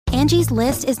Angie's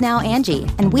List is now Angie,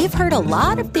 and we've heard a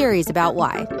lot of theories about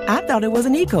why. I thought it was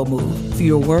an eco move.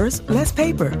 Fewer words, less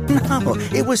paper. No,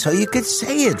 it was so you could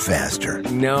say it faster.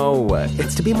 No,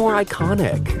 it's to be more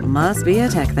iconic. Must be a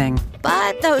tech thing.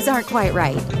 But those aren't quite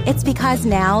right. It's because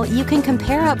now you can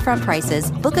compare upfront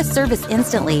prices, book a service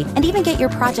instantly, and even get your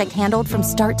project handled from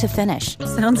start to finish.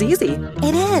 Sounds easy.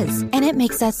 It is, and it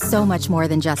makes us so much more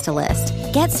than just a list.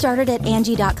 Get started at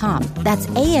Angie.com. That's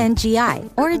ANGI,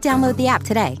 or download the app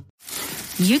today.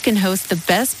 You can host the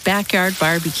best backyard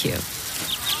barbecue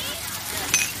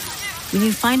when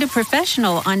you find a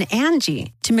professional on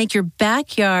Angie to make your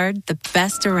backyard the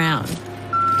best around.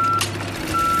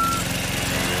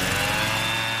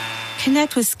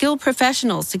 Connect with skilled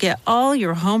professionals to get all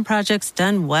your home projects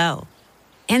done well.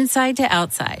 Inside to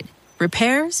outside,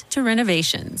 repairs to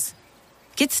renovations.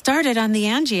 Get started on the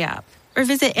Angie app or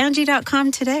visit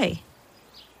Angie.com today.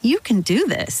 You can do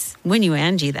this when you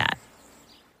Angie that.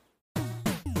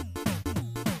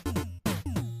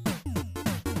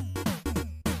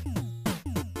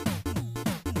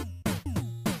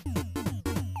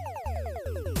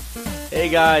 Hey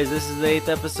guys, this is the 8th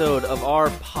episode of our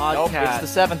podcast. Nope,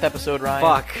 it's the 7th episode, Ryan.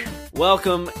 Fuck.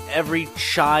 Welcome every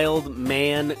child,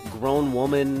 man, grown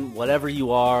woman, whatever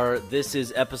you are. This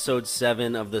is episode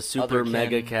 7 of the Super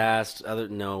Mega Cast.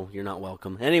 No, you're not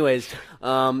welcome. Anyways,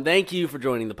 thank you for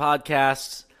joining the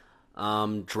podcast.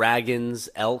 Dragons,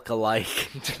 elk alike.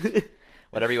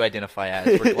 Whatever you identify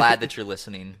as, we're glad that you're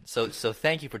listening. So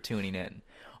thank you for tuning in.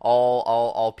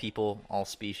 All people, all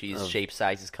species, shapes,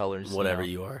 sizes, colors, whatever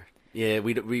you are. Yeah,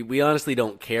 we honestly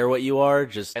don't care what you are,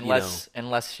 just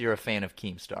unless you're a fan of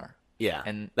Keemstar. Yeah,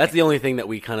 and that's the only thing that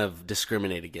we kind of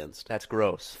discriminate against. That's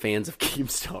gross. Fans of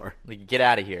Keemstar, like, get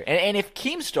out of here. And if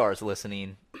Keemstar is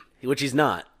listening, which he's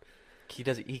not, he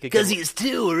could because he's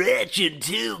too rich and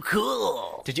too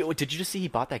cool. Did you just see he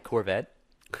bought that Corvette?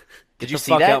 Did you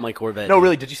see that? Out my Corvette. No,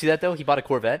 really, did you see that though? He bought a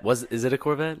Corvette. Is it a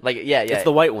Corvette? Like, yeah. It's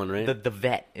the white one, right? The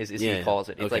Vet is he calls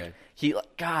it. It's okay. Like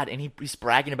he's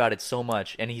bragging about it so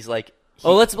much, and he's like,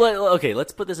 let's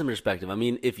put this in perspective. I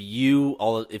mean, if you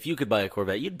could buy a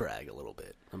Corvette, you'd brag a little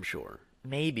bit, I'm sure.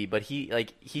 Maybe, but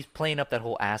he's playing up that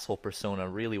whole asshole persona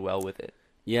really well with it.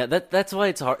 Yeah, that's why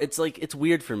it's hard. It's like, it's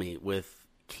weird for me with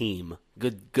Keem,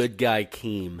 good guy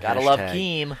Keem. Gotta love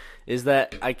Keem. Is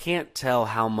that I can't tell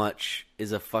how much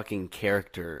is a fucking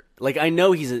character. Like, I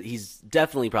know he's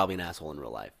definitely probably an asshole in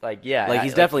real life. Like, yeah, like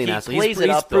he's definitely an asshole.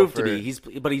 He's proved to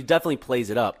be. But he definitely plays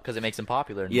it up because it makes him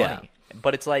popular and money.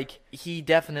 But it's like he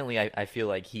definitely, I feel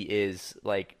like he is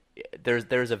like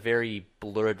there's a very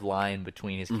blurred line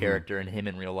between his character and him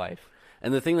in real life.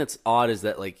 And the thing that's odd is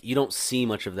that, like, you don't see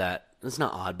much of that. It's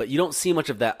not odd, but you don't see much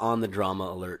of that on the Drama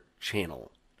Alert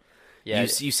channel. Yeah,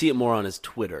 you see it more on his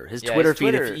Twitter. His Twitter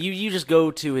feed. If you just go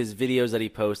to his videos that he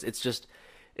posts, it's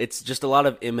just a lot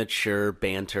of immature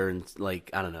banter and,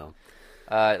 like, I don't know.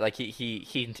 Like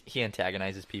he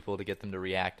antagonizes people to get them to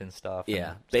react and stuff.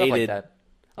 Yeah, and stuff like that.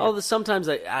 Oh, sometimes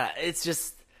it's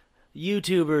just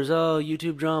YouTubers. Oh,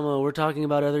 YouTube drama. We're talking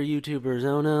about other YouTubers.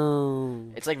 Oh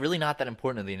no. It's like really not that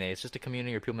important at the end of the day. It's just a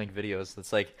community where people make videos.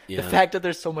 It's like the fact that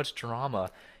there's so much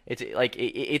drama. It's like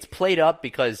it's played up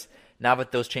because now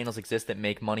that those channels exist that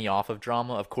make money off of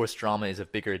drama, of course drama is a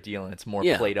bigger deal and it's more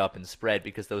played up and spread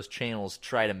because those channels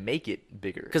try to make it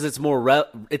bigger. Because it's more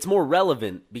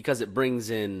relevant because it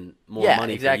brings in more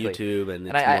money for YouTube and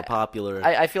it's more popular.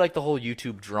 I feel like the whole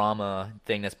YouTube drama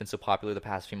thing that's been so popular the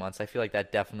past few months, I feel like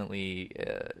that definitely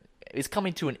is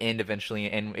coming to an end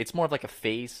eventually, and it's more of like a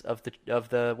phase of the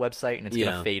website, and it's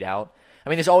going to fade out. I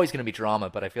mean, there's always going to be drama,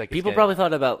 but I feel like people probably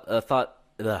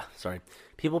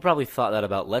People probably thought that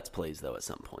about Let's Plays, though, at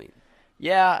some point.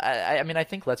 Yeah, I mean, I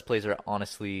think Let's Plays are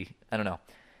honestly, I don't know.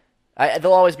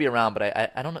 They'll always be around, but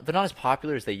I don't know. They're not as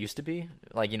popular as they used to be.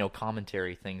 Like,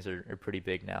 commentary things are pretty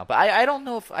big now. But I don't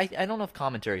know if I don't know if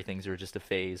commentary things are just a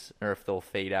phase or if they'll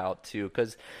fade out too.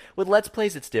 Because with Let's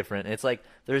Plays, it's different. It's like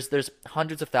there's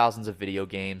hundreds of thousands of video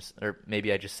games, or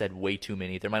maybe I just said way too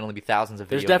many. There might only be thousands of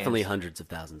video games. There's definitely hundreds of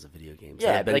thousands of video games.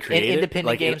 Yeah, that have been like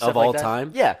independent games of all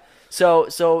time. Yeah. So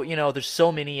there's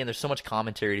so many and there's so much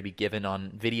commentary to be given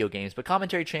on video games. But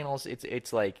commentary channels,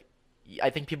 it's like, I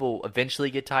think people eventually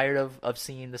get tired of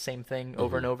seeing the same thing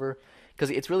over and over because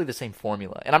it's really the same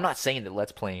formula. And I'm not saying that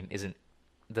Let's Playing isn't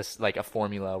this like a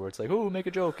formula where it's like, oh, make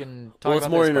a joke and talk about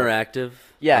it's more interactive.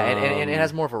 Yeah, and it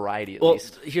has more variety at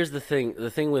least. Here's the thing.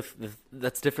 The thing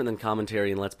that's different than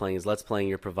commentary and Let's Playing is Let's Playing,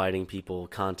 you're providing people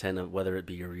content of whether it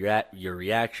be your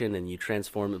reaction and you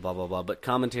transform it, blah blah blah. But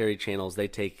commentary channels, they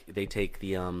take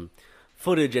the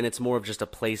footage, and it's more of just a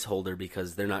placeholder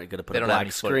because they're not going to put They a don't have black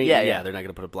any footage. screen. Yeah. They're not going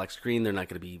to put a black screen. They're not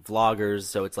going to be vloggers.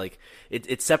 So it's like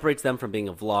it separates them from being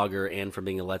a vlogger and from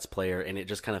being a Let's Player, and it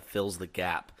just kind of fills the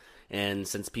gap. And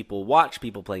since people watch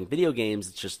people playing video games,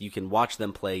 it's just you can watch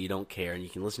them play, you don't care, and you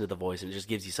can listen to the voice, and it just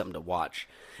gives you something to watch.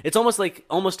 It's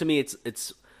almost to me,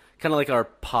 it's kind of like our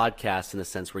podcast in a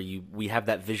sense where we have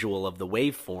that visual of the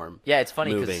waveform. Yeah, it's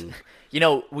funny because,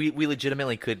 we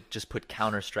legitimately could just put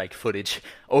Counter-Strike footage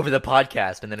over the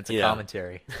podcast, and then it's a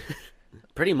commentary.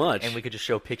 Pretty much. And we could just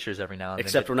show pictures every now and then.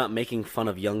 Except we're not making fun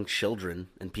of young children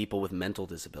and people with mental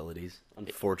disabilities,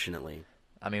 unfortunately.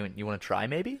 I mean, you want to try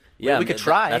maybe? Yeah, we could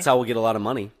try. That's how we'll get a lot of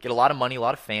money. Get a lot of money, a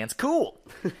lot of fans. Cool.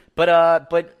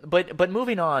 But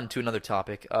moving on to another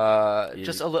topic.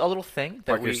 Just a little thing that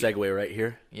Park your Segway right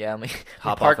here. Yeah, let me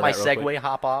Hop park off my of that real Segway, quick.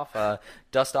 hop off,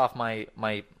 dust off my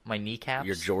kneecaps.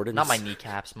 Your Jordans? Not my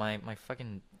kneecaps, my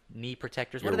fucking knee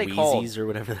protectors. What Your are they called? Wheezies or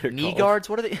whatever they're Knee called. guards?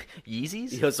 What are they?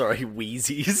 Yeezys? Oh, sorry,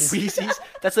 Wheezies. Wheezies?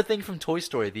 That's the thing from Toy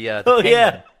Story. The Oh, penguin.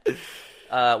 yeah.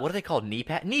 What are they called? Knee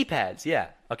pads. Yeah.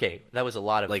 Okay, that was a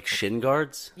lot of Like shin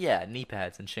guards? yeah, knee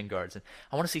pads and shin guards. And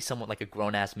I want to see someone like a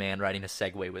grown ass man riding a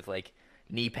Segway with like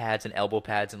knee pads and elbow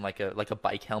pads and like a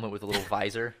bike helmet with a little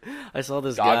visor. I saw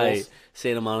this Goggles. guy,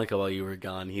 Santa Monica, while you were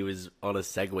gone. He was on a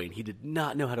Segway, and he did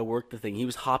not know how to work the thing. He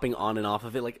was hopping on and off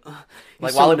of it like he was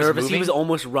Like, while so it was nervous. He moving? was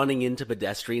almost running into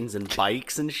pedestrians and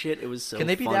bikes and shit. It was so Can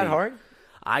they be funny. that hard?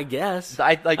 I guess.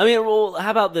 I mean, well,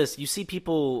 how about this? You see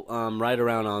people ride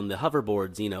around on the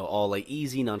hoverboards, all like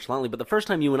easy, nonchalantly. But the first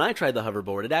time you and I tried the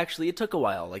hoverboard, it took a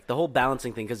while. Like the whole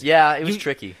balancing thing, because Yeah, it was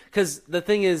tricky. Because the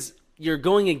thing is, you're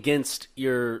going against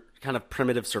your kind of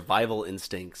primitive survival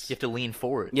instincts. You have to lean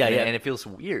forward. Yeah, and it feels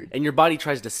weird. And your body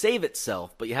tries to save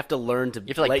itself, but you have to learn to. You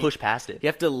have to like push past it. You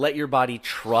have to let your body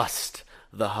trust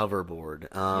the hoverboard.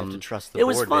 You have to trust the It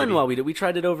was board, fun baby. while we did. We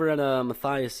tried it over at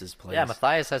Matthias's place. Yeah,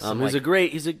 Matthias has some. Who's like, a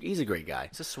great. He's a great guy.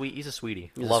 He's a sweetie.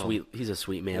 He's Love a sweet. him. He's a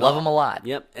sweet man. Love him a lot.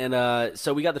 Yep. And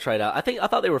so we got to try it out. I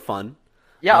thought they were fun.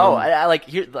 Yeah. I like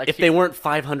here. Like If they weren't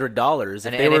 $500, if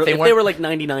And they if were they if they weren't- were like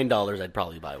 $99, I'd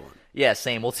probably buy one. Yeah,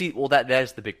 same. Well, that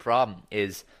is the big problem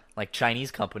is like Chinese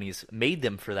companies made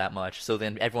them for that much, so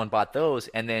then everyone bought those,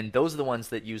 and then those are the ones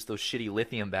that use those shitty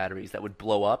lithium batteries that would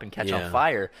blow up and catch Yeah. on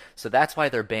fire. So that's why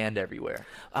they're banned everywhere.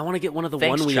 I want to get one of the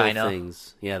Thanks, one-wheel China.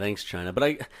 things. Yeah, thanks, China.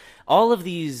 But all of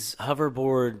these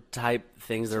hoverboard type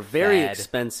things are very Fad.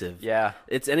 expensive. Yeah.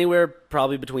 It's anywhere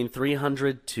probably between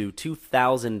 $300 to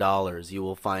 $2,000 you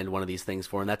will find one of these things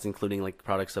for, and that's including like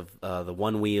products of the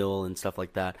one wheel and stuff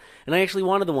like that. And I actually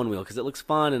wanted the one wheel because it looks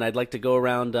fun, and I'd like to go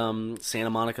around Santa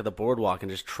Monica, the boardwalk,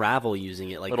 and just travel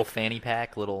using it. Like Little fanny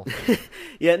pack, little.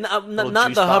 yeah, not juice the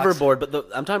box. hoverboard, but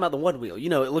I'm talking about the one wheel.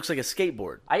 It looks like a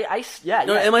skateboard. Yeah.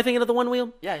 No, am I thinking of the one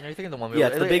wheel? Yeah, you're thinking the one. Yeah,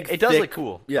 it's the big, It does thick- look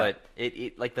cool. yeah. But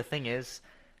it like the thing is,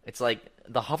 it's like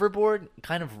the hoverboard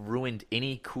kind of ruined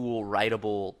any cool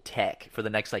rideable tech for the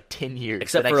next like 10 years,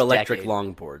 Except the for next electric decade.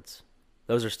 longboards.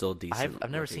 Those are still decent.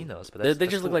 I've never looking. seen those, but They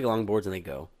that's just look cool. like longboards and they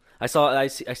go. I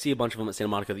see a bunch of them at Santa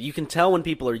Monica. You can tell when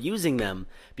people are using them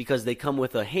because they come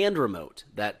with a hand remote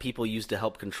that people use to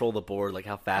help control the board, like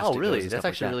how fast. Oh, it really? goes and That's stuff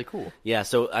like actually that. really cool. Yeah,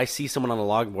 so I see someone on a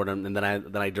longboard, and then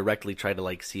I directly try to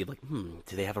like see like,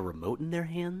 do they have a remote in their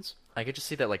hands? I could just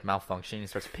see that like malfunctioning. He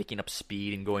starts picking up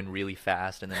speed and going really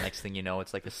fast, and then next thing you know,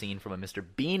 it's like a scene from a Mr.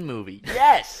 Bean movie.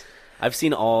 Yes, I've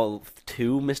seen all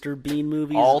two Mr. Bean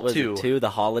movies. All Was it two. two,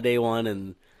 the holiday one,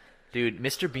 and dude,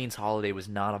 Mr. Bean's Holiday was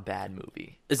not a bad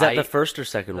movie. is that the first or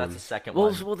second one? That's the second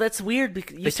well, one. Well, that's weird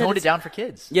because They toned it down for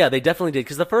kids. Yeah, they definitely did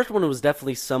because the first one was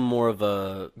definitely some more of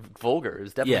a Vulgar. It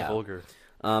was definitely Yeah. vulgar.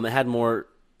 It had more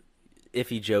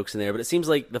iffy jokes in there, but it seems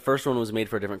like the first one was made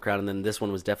for a different crowd, and then this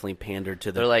one was definitely pandered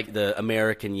to They're like- the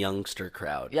American youngster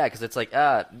crowd. Yeah, because it's like,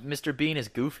 Mr. Bean is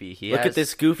goofy. Look at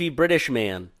this goofy British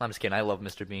man. I'm just kidding. I love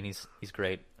Mr. Bean. He's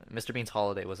great. Mr. Bean's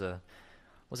Holiday was a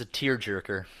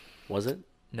tearjerker. Was it?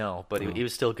 No, but he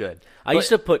was still good. I used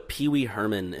to put Pee Wee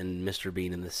Herman and Mr.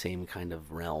 Bean in the same kind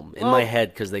of realm in my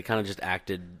head because they kind of just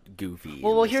acted goofy.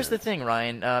 Well, in a here's the sense. thing,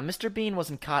 Ryan. Mr. Bean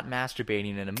wasn't caught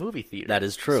masturbating in a movie theater. That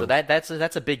is true. So that's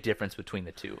a big difference between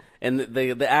the two. And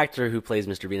the actor who plays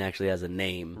Mr. Bean actually has a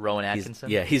name. Rowan He's- Atkinson?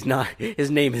 Yeah, he's not.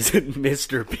 His name isn't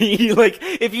Mr. Bean. Like,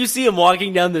 if you see him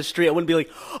walking down the street, I wouldn't be like,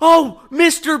 "Oh,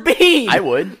 Mr. Bean." I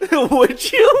would.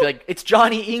 Would you? Be like, it's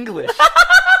Johnny English.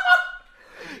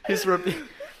 his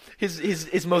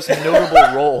most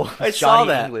notable role. I is saw Johnny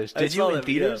that. English. I Did you saw in that,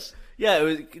 theaters? Yeah, it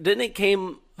was. Didn't it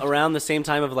came around the same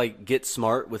time of like Get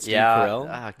Smart with Steve Yeah. Carell?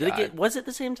 Oh, Did it God. get? Was it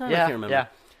the same time? I Yeah, can't remember. yeah.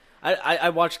 I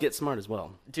watched Get Smart as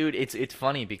well. Dude, it's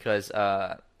funny because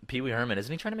Pee Wee Herman,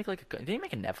 isn't he trying to make did he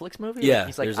make a Netflix movie? Yeah,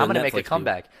 He's like, there's I'm a going to make a Netflix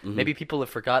comeback. movie. Maybe people have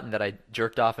forgotten that I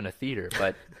jerked off in a theater,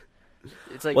 but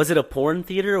it's like... Was it a porn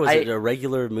theater or was it a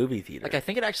regular movie theater? Like, I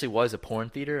think it actually was a porn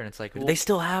theater, and it's like... Well, they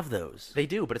still have those. They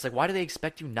do, but it's like, why do they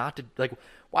expect you not to... Like,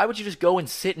 why would you just go and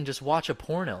sit and just watch a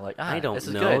porno? Like, I don't this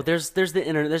is know. good. There's the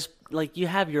internet. There's, like, you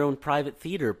have your own private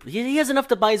theater. He has enough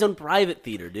to buy his own private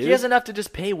theater, dude. He has enough to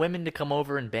just pay women to come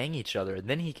over and bang each other, and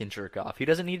then he can jerk off. He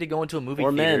doesn't need to go into a movie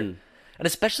or theater. men. And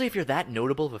especially if you're that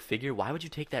notable of a figure, why would you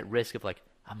take that risk of like,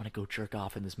 I'm gonna go jerk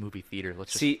off in this movie theater?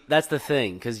 Let's just... See, that's the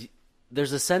thing, because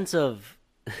there's a sense of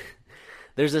the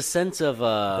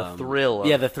thrill.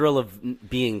 The thrill of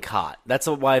being caught. That's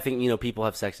why I think people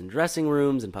have sex in dressing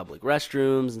rooms and public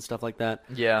restrooms and stuff like that.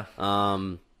 Yeah.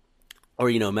 Or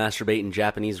masturbate in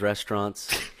Japanese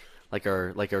restaurants. Like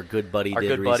our good buddy Our did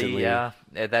good recently. buddy, yeah.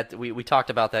 That we talked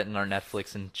about that in our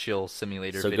Netflix and chill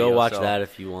simulator So video. go watch that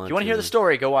if you want. If you want to hear the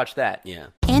story, go watch that. Yeah.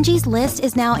 Angie's List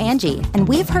is now Angie, and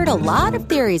we've heard a lot of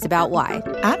theories about why.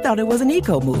 I thought it was an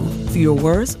eco move. Fewer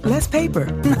words, less paper.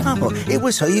 No, it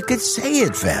was so you could say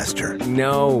it faster.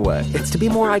 No, it's to be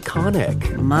more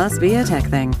iconic. Must be a tech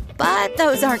thing. But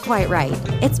those aren't quite right.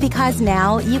 It's because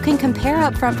now you can compare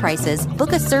upfront prices,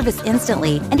 book a service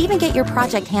instantly, and even get your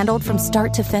project handled from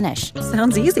start to finish.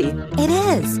 Sounds easy. It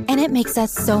is, and it makes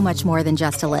us so much more than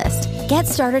just a list. Get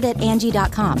started at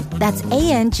Angie.com. That's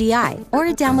ANGI, or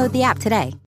download the app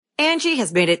today. Angie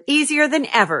has made it easier than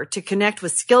ever to connect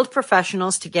with skilled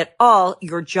professionals to get all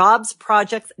your jobs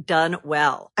projects done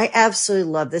well. I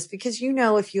absolutely love this because,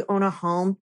 if you own a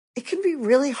home, it can be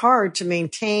really hard to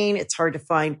maintain. It's hard to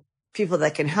find people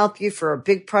that can help you for a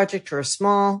big project or a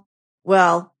small.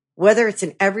 Well, whether it's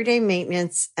in everyday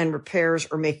maintenance and repairs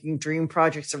or making dream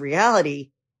projects a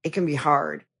reality, it can be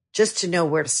hard just to know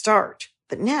where to start.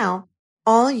 But now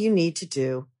all you need to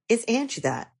do is Angie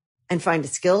that and find a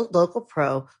skilled local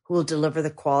pro who will deliver the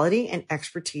quality and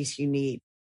expertise you need.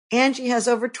 Angie has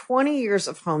over 20 years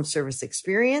of home service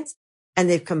experience, and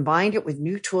they've combined it with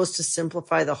new tools to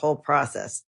simplify the whole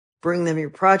process. Bring them your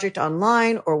project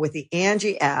online or with the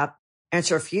Angie app,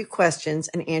 answer a few questions,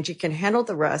 and Angie can handle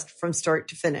the rest from start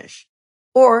to finish.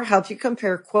 Or help you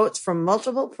compare quotes from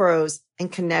multiple pros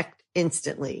and connect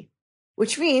instantly,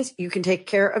 which means you can take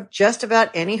care of just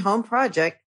about any home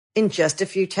project in just a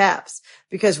few taps.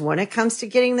 Because when it comes to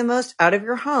getting the most out of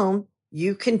your home,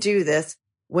 you can do this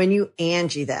when you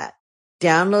Angie that.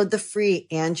 Download the free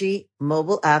Angie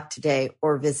mobile app today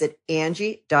or visit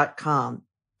Angie.com.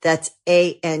 That's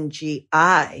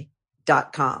ANGI.com.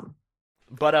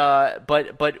 But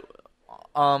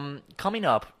coming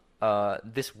up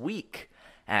this week,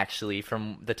 actually,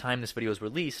 from the time this video is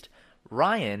released,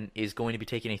 Ryan is going to be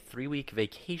taking a 3-week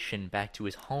vacation back to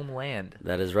his homeland.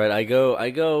 That is right. I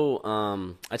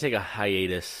take a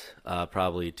hiatus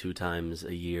probably 2 times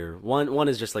a year. One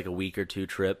is just like a week or 2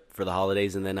 trip for the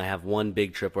holidays, and then I have one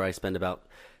big trip where I spend about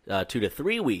 2 to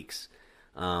 3 weeks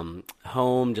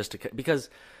home because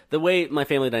the way my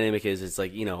family dynamic is, it's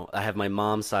like, I have my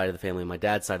mom's side of the family and my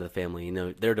dad's side of the family.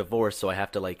 They're divorced, so I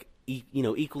have to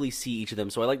equally see each of them.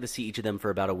 So I like to see each of them for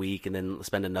about a week and then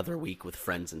spend another week with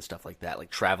friends and stuff like that, like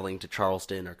traveling to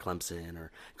Charleston or Clemson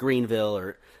or Greenville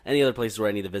or any other places where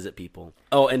I need to visit people.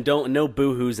 Oh, and no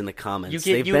boo-hoos in the comments.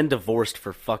 They've been divorced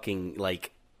for fucking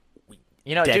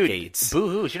decades. Dude,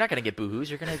 boo-hoos. You're not gonna get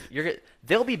boo-hoos.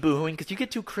 They'll be boo-hooing because you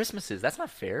get 2 Christmases. That's not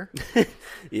fair.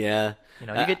 Yeah. You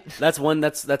get. That's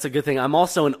a good thing. I'm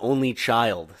also an only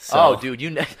child. So. Oh, dude,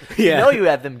 you have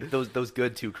those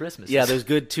good 2 Christmases. Yeah, those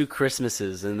good 2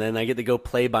 Christmases, and then I get to go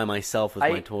play by myself with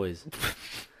my toys.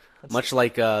 Much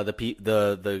like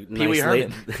the nice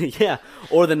Herman. Yeah,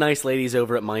 or the nice ladies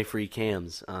over at My Free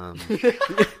Cams.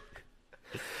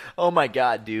 Oh my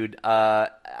god, dude. So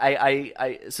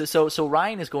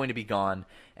Ryan is going to be gone,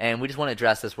 and we just want to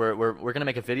address this. We're going to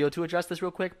make a video to address this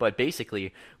real quick, but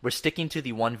basically we're sticking to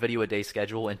the 1 video a day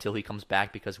schedule until he comes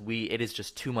back because it is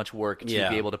just too much work to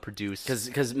be able to produce.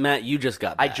 Because Matt, you just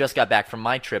got back. I just got back from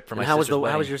my trip from my sister's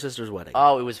wedding. How was your sister's wedding?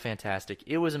 Oh, it was fantastic.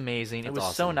 It was amazing. That's it was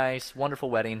awesome. so nice. Wonderful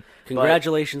wedding.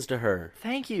 Congratulations to her.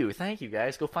 Thank you,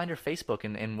 guys. Go find her Facebook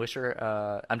and wish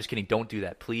her. I'm just kidding. Don't do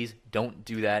that, please. Don't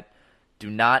do that. Do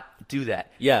not do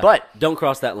that. Yeah, but don't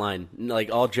cross that line.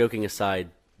 Like, all joking aside,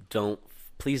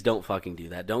 please don't fucking do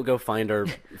that. Don't go find our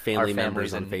family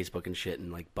members on Facebook and shit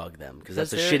and bug them because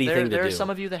that's a shitty thing to do. There are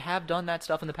some of you that have done that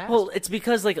stuff in the past. Well, it's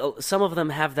because some of them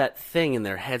have that thing in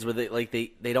their heads where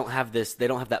they don't have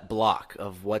that block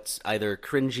of what's either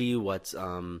cringy,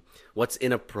 what's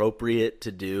inappropriate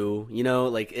to do.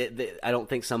 I don't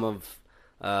think some of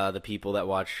the people that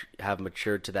watch have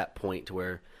matured to that point to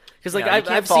where. Because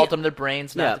I've fault them, their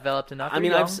brains not developed enough. I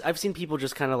mean, I've seen people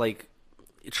just kind of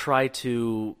try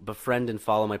to befriend and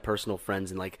follow my personal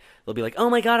friends, and like they'll be like, "Oh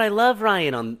my god, I love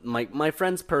Ryan" on my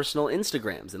friends' personal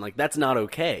Instagrams, and like that's not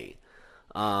okay.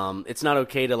 It's not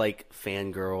okay to like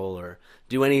fangirl or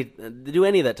do any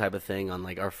of that type of thing on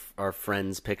like our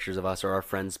friends' pictures of us or our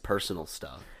friends' personal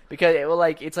stuff. Because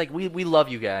it's like we love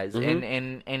you guys,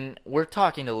 and we're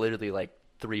talking to literally like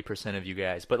 3% of you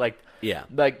guys, but like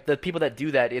the people that do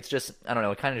that, it's just, I don't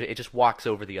know, it just walks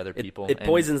over the other people. It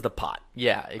poisons the pot.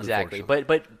 Yeah, exactly.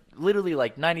 But literally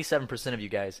like 97% of you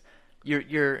guys,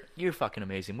 you're fucking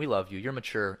amazing. We love you. You're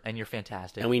mature and you're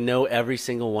fantastic. And we know every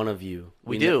single one of you.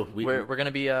 We do. We're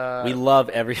gonna be we love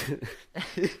every.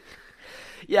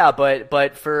 Yeah,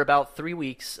 but for about 3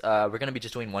 weeks, we're gonna be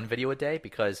just doing one video a day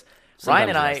because Ryan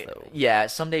and I,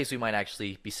 some days we might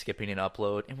actually be skipping an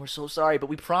upload, and we're so sorry, but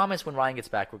we promise when Ryan gets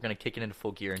back, we're going to kick it into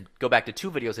full gear and go back to 2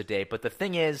 videos a day. But the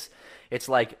thing is, it's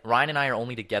like Ryan and I are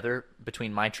only together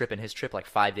between my trip and his trip like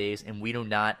 5 days, and we do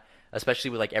not,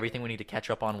 especially with like everything we need to catch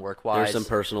up on work-wise. There's some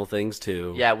personal things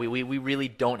too. Yeah, we really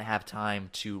don't have time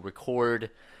to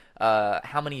record.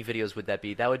 How many videos would that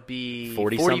be? That would be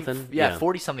 40-something? Yeah,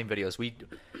 40-something videos. We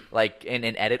like and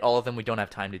edit all of them. We don't have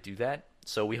time to do that.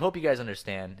 So we hope you guys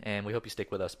understand, and we hope you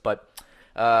stick with us. But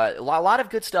a lot of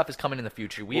good stuff is coming in the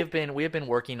future. We have been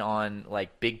working on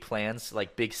like big plans,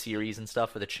 like big series and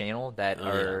stuff for the channel that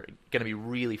are going to be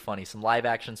really funny. Some live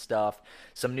action stuff,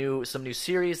 some new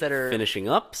series that are finishing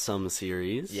up some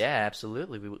series. Yeah,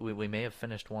 absolutely. We may have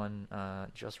finished one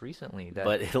just recently.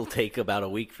 But it'll take about a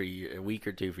week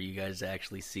or two for you guys to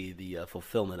actually see the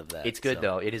fulfillment of that. It's good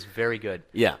though. It is very good.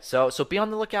 Yeah. So be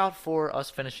on the lookout for us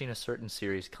finishing a certain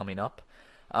series coming up.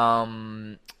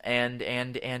 And Andy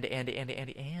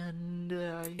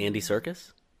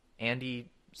Serkis? Andy,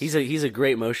 he's a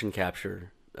great motion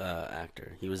capture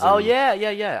actor. He was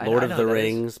Lord of the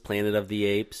Rings, Planet of the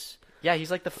Apes. Yeah,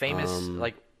 he's like the famous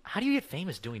how do you get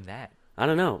famous doing that? I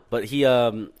don't know, but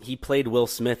he played Will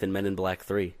Smith in Men in Black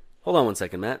 3. Hold on one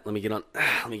second, Matt. Let me get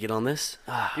on this.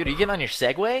 Dude, are you getting on your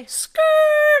Segway? Skirt.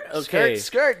 Okay.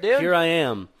 Skirt, dude. Here I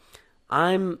am.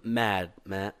 I'm mad,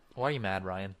 Matt. Why are you mad,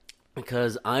 Ryan?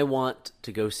 Because I want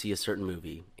to go see a certain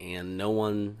movie, and no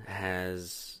one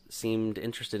has seemed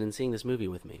interested in seeing this movie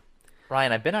with me.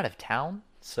 Ryan, I've been out of town,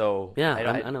 so yeah,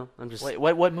 I know. I'm just. Wait,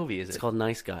 what movie is it? It's called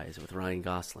Nice Guys with Ryan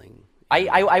Gosling.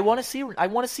 I want to see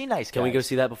Nice Guys. Can we go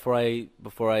see that before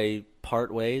I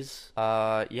part ways?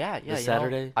 Yeah. This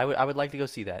Saturday. I would like to go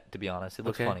see that. To be honest, it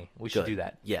looks funny. We should do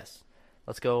that. Yes.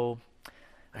 Let's go.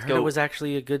 I heard it was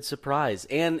actually a good surprise,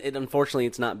 and unfortunately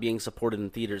it's not being supported in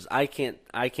theaters. I can't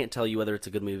tell you whether it's a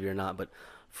good movie or not, but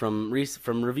from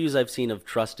reviews I've seen of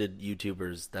trusted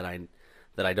YouTubers that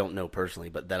I don't know personally,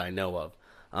 but that I know of,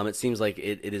 it seems like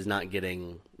it is not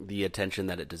getting the attention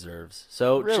that it deserves.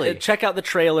 So really? Check out the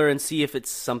trailer and see if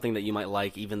it's something that you might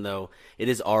like, even though it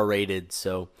is R-rated.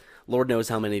 So Lord knows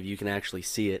how many of you can actually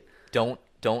see it. Don't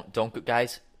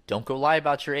guys. Don't go lie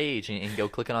about your age and go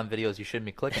clicking on videos you shouldn't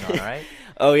be clicking on, all right?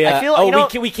 Oh, yeah.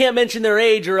 We can't mention their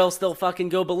age or else they'll fucking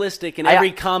go ballistic, and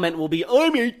every comment will be,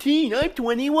 I'm 18, I'm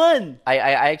 21. I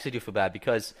actually do feel bad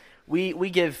because we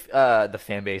give the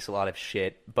fan base a lot of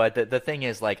shit, but the thing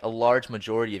is, like, a large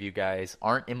majority of you guys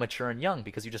aren't immature and young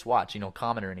because you just watch,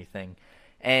 comment or anything.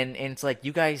 And it's like,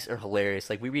 you guys are hilarious.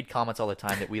 Like, we read comments all the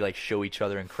time that we like show each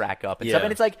other and crack up and stuff.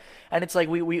 And it's like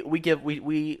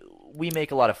we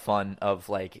make a lot of fun of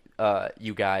like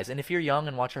you guys. And if you're young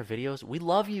and watch our videos, we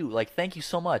love you. Like, thank you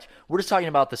so much. We're just talking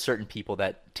about the certain people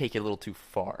that take it a little too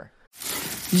far.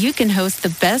 You can host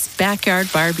the best backyard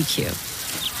barbecue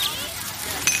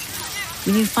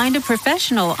when you find a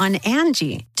professional on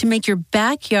Angie to make your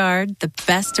backyard the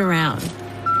best around.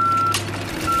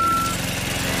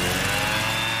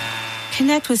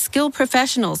 Connect with skilled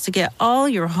professionals to get all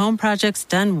your home projects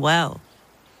done well.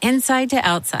 Inside to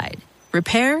outside,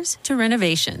 repairs to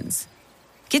renovations.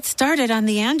 Get started on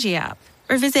the Angie app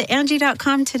or visit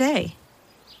Angie.com today.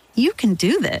 You can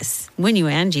do this when you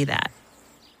Angie that.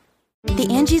 The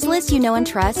Angie's List you know and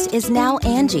trust is now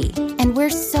Angie, and we're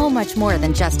so much more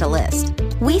than just a list.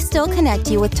 We still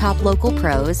connect you with top local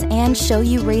pros and show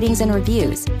you ratings and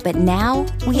reviews, but now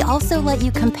we also let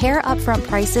you compare upfront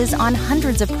prices on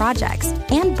hundreds of projects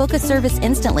and book a service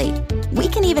instantly. We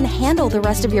can even handle the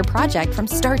rest of your project from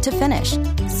start to finish.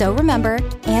 So remember,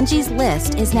 Angie's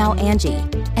List is now Angie,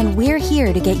 and we're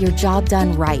here to get your job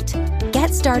done right.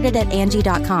 Get started at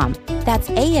Angie.com. That's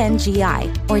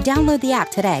ANGI, or download the app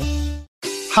today.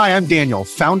 Hi, I'm Daniel,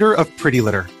 founder of Pretty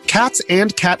Litter. Cats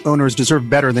and cat owners deserve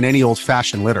better than any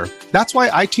old-fashioned litter. That's why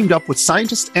I teamed up with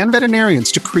scientists and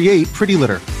veterinarians to create Pretty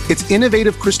Litter. Its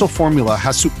innovative crystal formula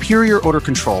has superior odor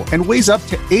control and weighs up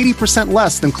to 80%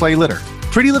 less than clay litter.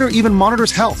 Pretty Litter even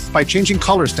monitors health by changing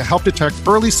colors to help detect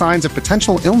early signs of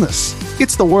potential illness.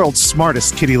 It's the world's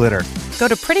smartest kitty litter. Go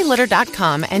to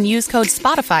prettylitter.com and use code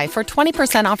SPOTIFY for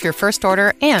 20% off your first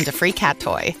order and a free cat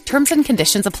toy. Terms and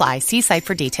conditions apply. See site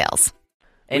for details.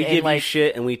 We give you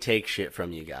shit and we take shit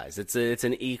from you guys. It's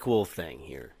an equal thing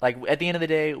here. Like, at the end of the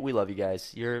day, we love you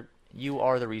guys. You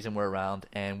are the reason we're around,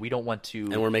 and we don't want to.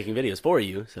 And we're making videos for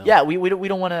you. So. Yeah, we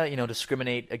don't want to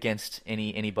discriminate against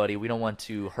anybody. We don't want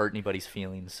to hurt anybody's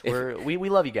feelings. We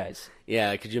love you guys.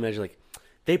 Yeah, could you imagine, like,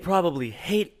 they probably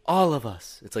hate all of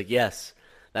us. It's like, yes,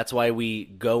 that's why we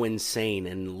go insane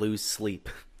and lose sleep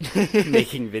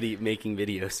making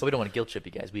videos. But we don't want to guilt trip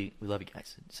you guys. We love you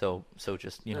guys. So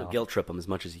just guilt trip them as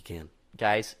much as you can,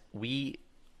 guys. We've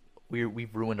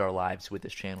ruined our lives with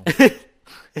this channel.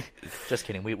 Just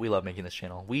kidding. We love making this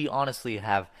channel. We honestly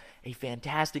have a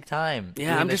fantastic time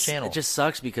doing this channel. It just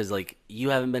sucks because, like, you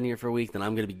haven't been here for a week, then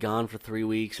I'm going to be gone for 3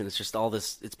 weeks, and it's just all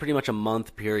this. It's pretty much a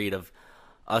month period of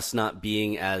us not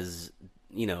being as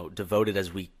devoted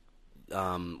as we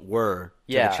were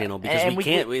to the channel because we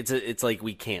can't. It's like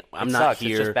we can't. I'm not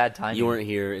here. It's just bad timing. You weren't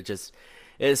here.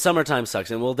 Summertime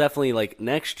sucks, and we'll definitely, like,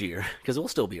 next year, because we'll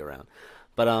still be around.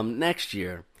 But next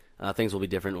year. Things will be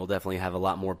different. We'll definitely have a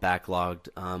lot more backlogged.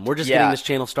 We're just getting this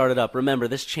channel started up. Remember,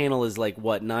 this channel is like,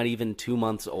 not even 2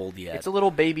 months old yet. It's a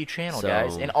little baby channel,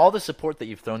 guys. And all the support that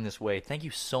you've thrown this way, thank you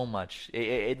so much.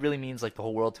 It really means, like, the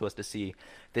whole world to us to see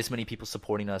this many people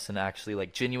supporting us and actually,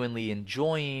 like, genuinely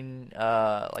enjoying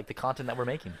like the content that we're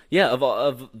making. Yeah,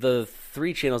 of the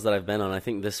 3 channels that I've been on, I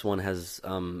think this one has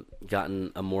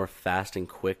gotten a more fast and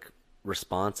quick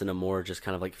response and a more just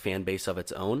kind of like fan base of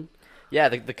its own. Yeah,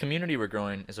 the community we're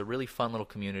growing is a really fun little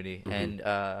community, and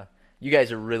you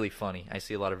guys are really funny. I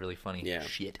see a lot of really funny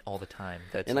shit all the time.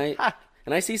 And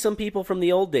I see some people from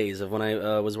the old days of when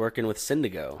I was working with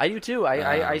Syndigo. I do too.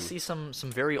 I see some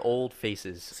very old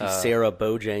faces. See Sarah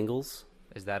Bojangles.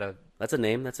 Is that That's a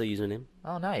name. That's a username.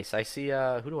 Oh, nice. I see.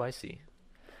 Who do I see?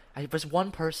 There's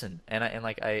one person,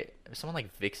 someone like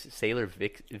Sailor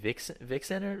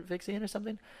Vixen or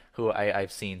something, who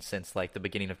I've seen since, like, the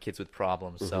beginning of Kids with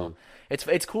Problems. So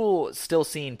it's cool still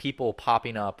seeing people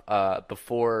popping up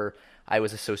before I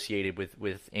was associated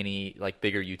with any, like,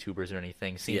 bigger YouTubers or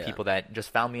anything. Seeing people that just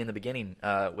found me in the beginning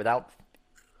without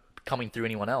coming through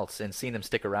anyone else, and seeing them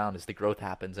stick around as the growth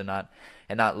happens and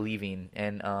not leaving.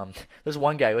 And there's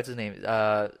one guy. What's his name?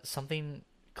 Something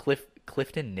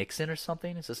Clifton Nixon or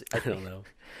something. I don't know.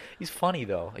 He's funny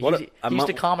though. He used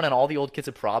to comment on all the old Kids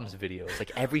with Problems videos,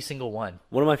 like every single one.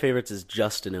 One of my favorites is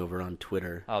Justin over on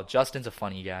Twitter. Oh, Justin's a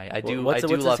funny guy. I do what's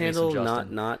love his handle? Me some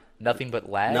Justin. Nothing but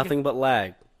lag. Nothing but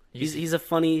lag. He's a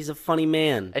funny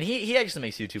man. And he actually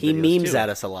makes YouTube videos. He memes too. at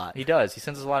us a lot. He does. He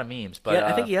sends us a lot of memes. But yeah,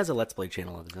 I think he has a Let's Play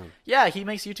channel of his own. Yeah, he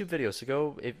makes YouTube videos. So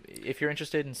go if you're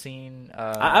interested in seeing.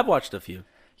 I've watched a few.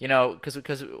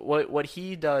 Because what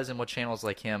he does and what channels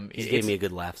like him, he gave me a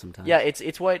good laugh sometimes. Yeah, it's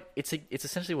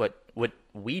essentially what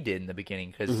we did in the beginning.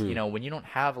 Because when you don't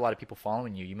have a lot of people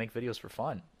following you, you make videos for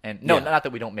fun. And not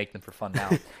that we don't make them for fun now.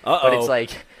 But it's like,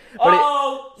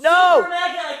 no, Super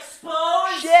Mega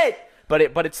exposed. Shit.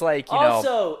 But it's like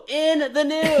also in the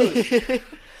news.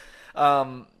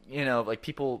 Like,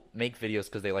 people make videos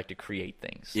because they like to create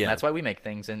things. Yeah. And that's why we make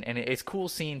things. And it's cool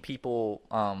seeing people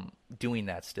doing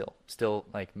that still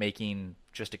like making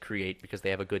just to create because they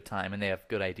have a good time and they have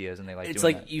good ideas and they like it's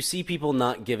doing like that. You see people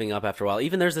not giving up after a while.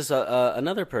 Even there's this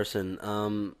another person,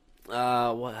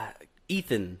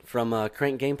 Ethan from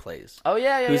Crank Gameplays. Oh,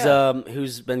 yeah.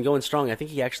 Who's been going strong. I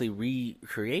think he actually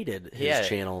recreated his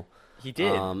channel. He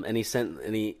did.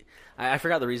 I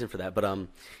forgot the reason for that, but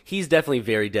he's definitely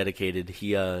very dedicated.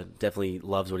 He definitely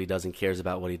loves what he does and cares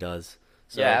about what he does.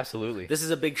 So yeah, absolutely. This is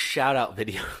a big shout-out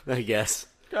video, I guess.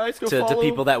 Guys, go to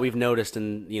people that we've noticed,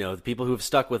 and the people who have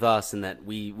stuck with us, and that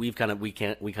we kind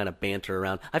of banter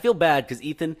around. I feel bad because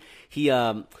Ethan, he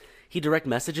direct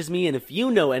messages me, and if you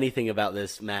know anything about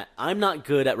this, Matt, I'm not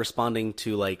good at responding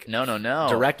to no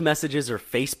direct messages or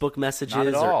Facebook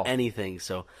messages or anything.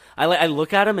 So I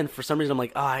look at them, and for some reason I'm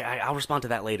like, I'll respond to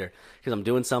that later because I'm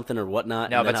doing something or whatnot.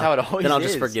 No, that's how it always is. Then I'll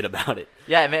just forget about it.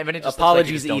 Yeah, man. It just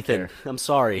apologies, like Ethan. I'm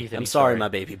sorry. Ethan, I'm sorry, my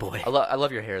baby boy. I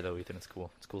love your hair though, Ethan. It's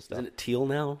cool. It's cool stuff. Isn't it teal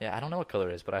now? Yeah, I don't know what color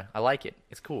it is, but I like it.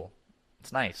 It's cool.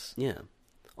 It's nice. Yeah,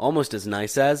 almost as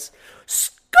nice as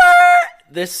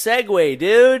this segue,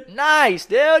 dude. Nice,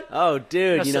 dude. Oh,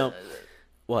 dude,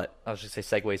 what? I was just say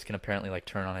segues can apparently like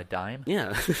turn on a dime.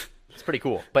 Yeah. It's pretty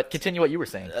cool. But continue what you were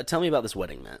saying. Tell me about this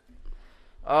wedding, Matt.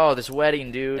 Oh, this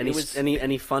wedding, dude.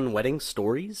 Any fun wedding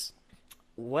stories?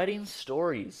 Wedding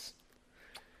stories.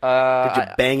 Did you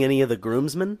bang any of the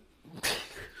groomsmen?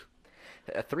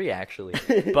 3 actually.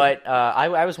 But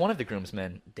I was one of the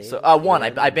groomsmen. So one.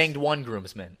 I banged one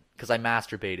groomsman because I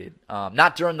masturbated.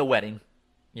 Not during the wedding.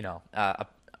 You know.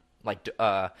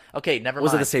 Okay, never mind.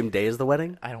 Was it the same day as the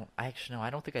wedding? I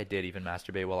don't think I did even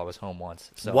masturbate while I was home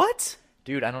once. So, what?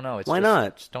 Dude, I don't know. Why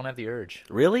not? Just don't have the urge.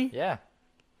 Really? Yeah.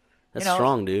 That's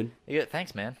strong, dude. Yeah,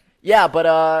 thanks, man. Yeah, but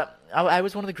I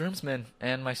was one of the groomsmen,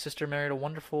 and my sister married a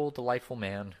wonderful, delightful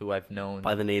man who I've known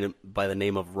by the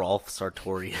name of Rolf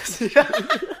Sartorius.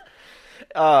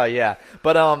 Yeah,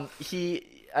 but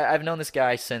I've known this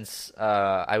guy since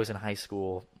I was in high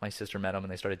school. My sister met him,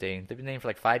 and they started dating. They've been dating for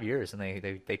like 5 years, and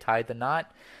they tied the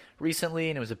knot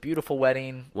recently, and it was a beautiful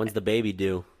wedding. When's the baby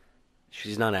due?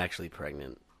 She's not actually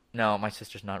pregnant. No, my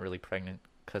sister's not really pregnant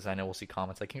because I know we'll see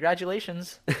comments like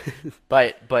 "Congratulations,"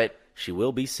 but she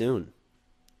will be soon.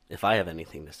 If I have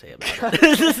anything to say about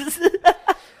it.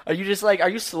 Are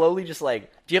you slowly just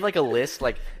like? Do you have like a list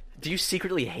like? Do you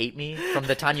secretly hate me from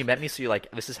the time you met me? So you're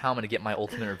like, this is how I'm gonna get my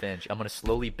ultimate revenge. I'm gonna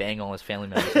slowly bang all his family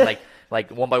members, and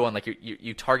like one by one. Like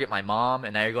you target my mom,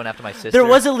 and now you're going after my sister. There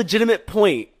was a legitimate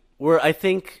point where I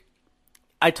think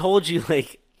I told you,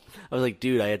 like, I was like,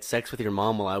 dude, I had sex with your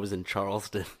mom while I was in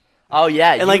Charleston. Oh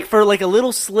yeah, and like for like a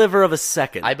little sliver of a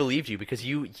second, I believed you because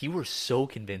you were so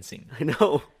convincing. I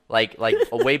know. Like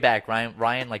way back,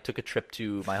 Ryan like took a trip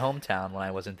to my hometown when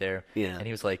I wasn't there. Yeah. And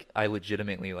he was like, I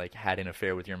legitimately like had an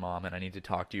affair with your mom, and I need to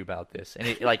talk to you about this. And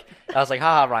I was like,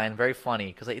 haha, Ryan, very funny,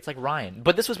 because it's like Ryan.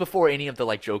 But this was before any of the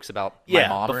like jokes about my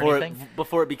mom or anything.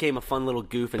 Before it became a fun little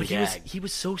goof and gag. He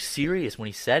was so serious when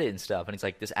he said it and stuff, and he's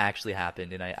like, this actually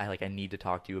happened, and I need to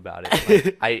talk to you about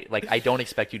it. I don't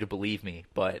expect you to believe me,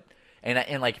 but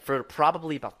and like for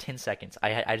probably about 10 seconds,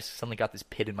 I just suddenly got this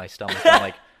pit in my stomach. And I'm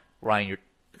like, Ryan,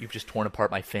 you've just torn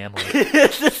apart my family.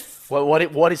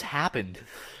 What has happened?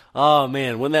 Oh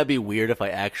man, wouldn't that be weird if I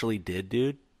actually did,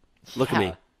 dude? Look at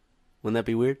me. Wouldn't that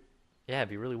be weird? Yeah, it'd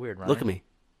be really weird, Ryan. Look at me.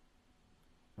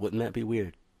 Wouldn't that be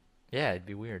weird? Yeah, it'd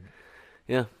be weird.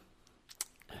 Yeah.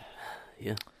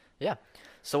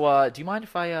 So, do you mind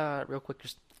if I real quick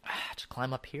just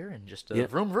climb up here and just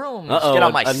vroom vroom? Uh-oh, just get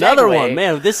on my another Segway. one,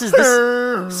 man. This is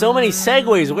so many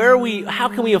segues. Where are we? How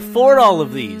can we afford all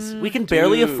of these? We can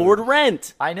barely afford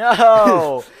rent. I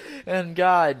know. And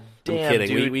god damn, I'm kidding.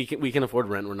 dude. We can afford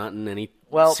rent. We're not in any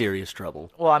serious trouble.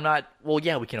 Well, I'm not. Well,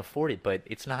 yeah, we can afford it, but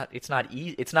it's not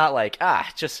easy. It's not like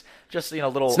just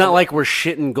little. It's not like we're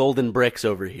shitting golden bricks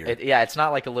over here. It's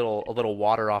not like a little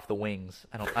water off the wings.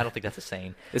 I don't think that's a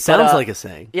saying. It sounds like a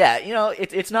saying. Yeah,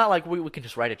 it's not like we can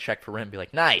just write a check for rent and be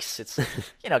like, nice. It's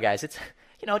guys, it's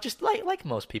just like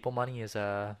most people, money is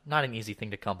not an easy thing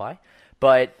to come by.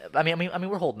 But I mean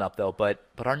we're holding up though. But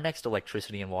our next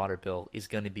electricity and water bill is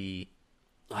going to be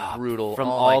brutal. From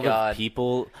oh all my God. the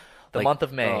people. The month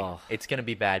of May, it's going to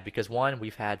be bad because one,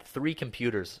 we've had 3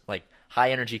 computers, like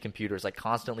high energy computers, like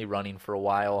constantly running for a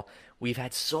while. We've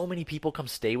had so many people come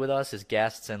stay with us as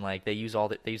guests, and like they use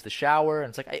the shower, and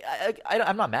it's like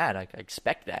I'm not mad. I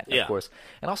expect that, of course.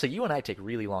 And also, you and I take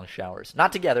really long showers,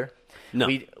 not together. No.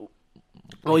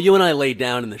 Well, you and I lay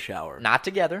down in the shower. Not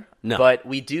together. No. But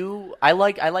we do. I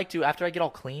like to, after I get all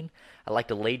clean, I like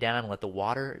to lay down and let the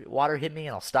water hit me,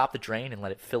 and I'll stop the drain and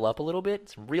let it fill up a little bit.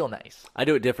 It's real nice. I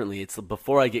do it differently. It's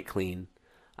before I get clean,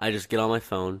 I just get on my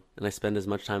phone, and I spend as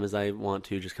much time as I want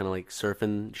to just kind of like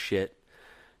surfing shit,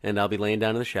 and I'll be laying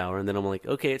down in the shower, and then I'm like,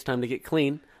 okay, it's time to get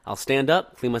clean. I'll stand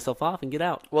up, clean myself off, and get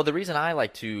out. Well, the reason I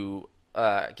like to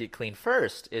get clean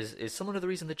first is similar to the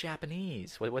reason the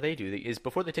Japanese, what they do is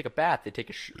before they take a bath, they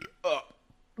take a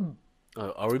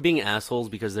Are we being assholes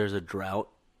because there's a drought?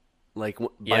 Like,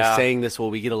 by saying this,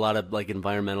 will we get a lot of like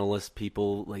environmentalist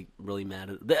people like really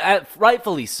mad at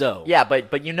rightfully so. Yeah,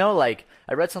 but like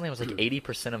I read something that was like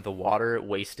 80% of the water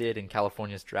wasted in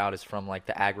California's drought is from like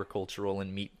the agricultural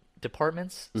and meat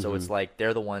departments. Mm-hmm. So it's like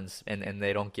they're the ones, and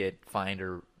they don't get fined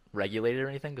or regulated or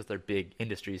anything because they're big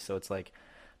industries. So it's like,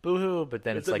 boo-hoo, but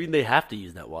then it's like... I mean, they have to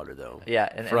use that water, though.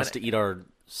 Yeah. For us to eat our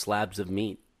slabs of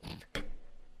meat.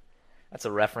 That's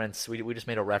a reference. We just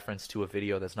made a reference to a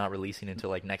video that's not releasing until,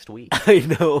 like, next week. I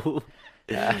know.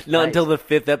 Not until the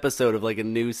 5th episode of, like, a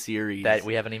new series. That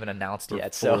we haven't even announced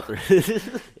yet, so...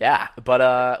 Yeah,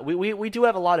 but we do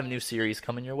have a lot of new series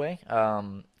coming your way,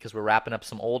 because we're wrapping up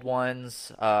some old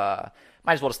ones.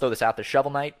 Might as well just throw this out there.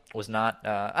 Shovel Knight was not,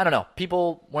 I don't know,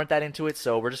 people weren't that into it,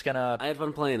 so we're just gonna... I had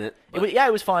fun playing it.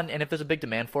 It was fun, and if there's a big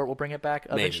demand for it, we'll bring it back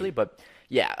eventually. Maybe. But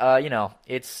yeah,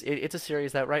 it's a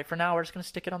series that right for now we're just gonna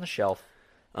stick it on the shelf.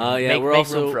 We're make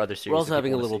also room for other series. We're also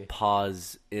having a little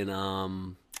pause in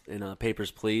in Papers,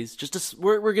 Please.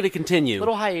 We're going to continue.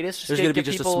 Little hiatus. Just There's give, going to be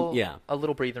give just people a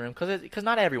little breathing room because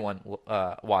not everyone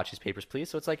watches Papers, Please.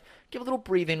 So it's like give a little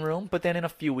breathing room. But then in a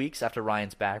few weeks after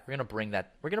Ryan's back, we're gonna bring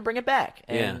it back.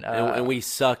 And we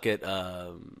suck at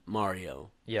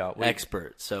Mario. Yeah,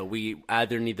 expert. So we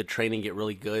either need the training get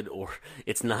really good, or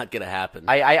it's not going to happen.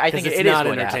 I think it is not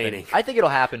going entertaining. To happen. I think it'll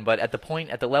happen, but at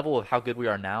the level of how good we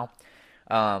are now,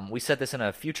 we said this in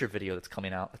a future video that's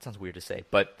coming out. That sounds weird to say,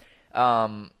 but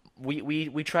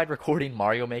we tried recording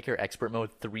Mario Maker Expert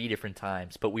Mode 3 different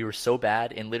times, but we were so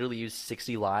bad and literally used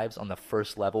 60 lives on the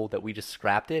first level that we just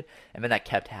scrapped it, and then that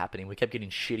kept happening. We kept getting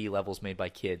shitty levels made by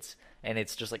kids, and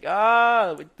it's just like,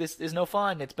 this is no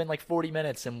fun. It's been like 40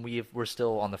 minutes, and we're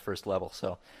still on the first level,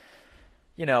 so...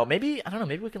 maybe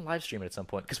we can live stream it at some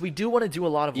point because we do want to do a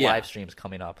lot of live streams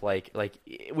coming up. Like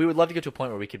we would love to get to a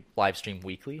point where we could live stream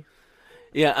weekly.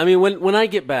 Yeah, I mean, when I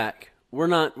get back, we're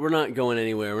not going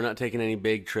anywhere. We're not taking any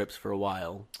big trips for a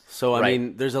while. So I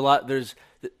mean, there's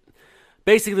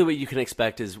basically what you can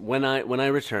expect is when I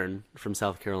return from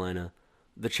South Carolina,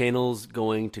 the channel's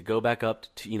going to go back up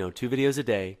to 2 videos a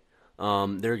day. There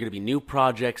are going to be new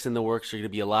projects in the works. There's going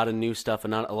to be a lot of new stuff and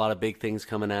not a lot of big things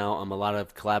coming out. A lot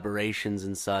of collaborations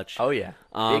and such. Oh yeah,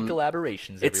 big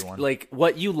collaborations. It's everyone. like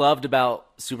what you loved about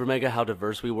Super Mega, how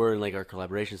diverse we were, and like our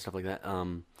collaboration stuff like that.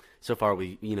 So far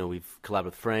we've collabed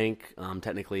with Frank.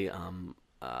 Technically, Hot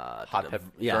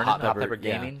Hot Pepper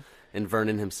Gaming. Yeah. And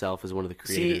Vernon himself is one of the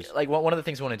creators. See, like one of the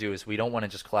things we want to do is we don't want to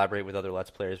just collaborate with other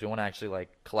Let's Players. We want to actually like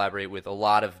collaborate with a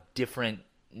lot of different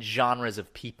genres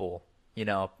of people.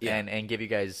 And give you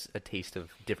guys a taste of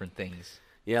different things.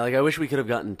 Yeah, like I wish we could have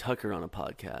gotten Tucker on a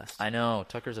podcast. I know.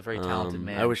 Tucker's a very talented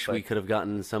man. I wish we could have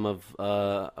gotten some of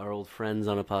our old friends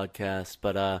on a podcast,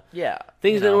 but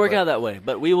things didn't work out that way.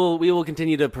 But we will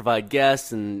continue to provide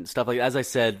guests and stuff like that. As I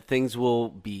said, things will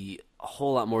be a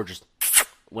whole lot more just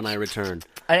when I return.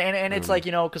 And it's like,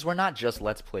 because we're not just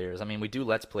Let's Players. I mean, we do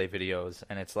Let's Play videos,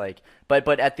 and it's like,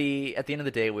 but at the end of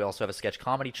the day, we also have a sketch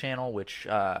comedy channel, which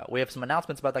we have some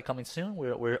announcements about that coming soon.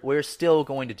 We're still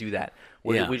going to do that.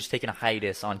 We're just taking a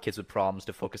hiatus on Kids with Problems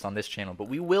to focus on this channel, but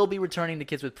we will be returning to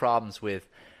Kids with Problems with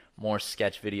more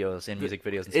sketch videos and music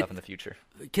videos and stuff in the future.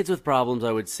 Kids with Problems,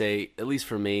 I would say, at least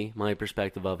for me, my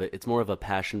perspective of it, it's more of a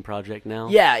passion project now.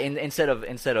 Yeah, instead of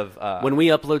when we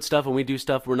upload stuff, when we do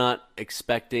stuff, we're not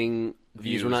expecting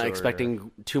views, we're not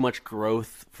expecting too much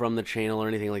growth from the channel or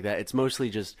anything like that. It's mostly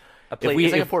just it's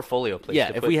like a portfolio place.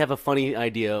 Yeah, if we have a funny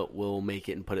idea, we'll make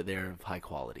it and put it there of high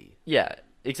quality. Yeah,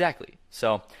 exactly.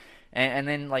 So. And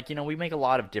then, we make a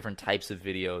lot of different types of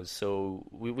videos, so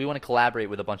we want to collaborate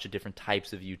with a bunch of different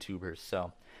types of YouTubers.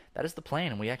 So that is the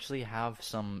plan, and we actually have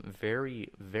some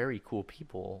very, very cool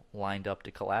people lined up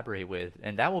to collaborate with,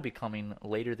 and that will be coming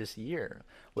later this year,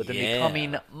 within the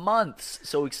coming months.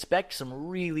 So expect some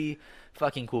really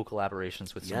fucking cool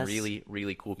collaborations with some really,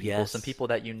 really cool people. Some people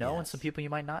that you know and some people you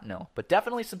might not know, but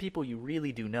definitely some people you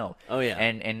really do know. Oh, yeah.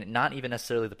 And not even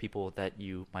necessarily the people that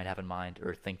you might have in mind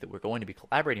or think that we're going to be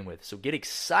collaborating with. So get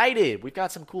excited. We've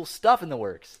got some cool stuff in the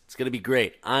works. It's going to be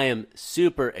great. I am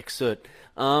super excited.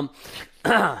 You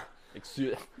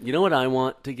know what I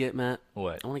want to get, Matt?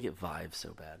 What? I want to get Vive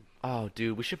so bad. Oh,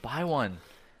 dude, we should buy one.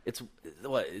 It's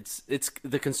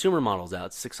the consumer model's out.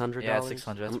 It's $600. Yeah,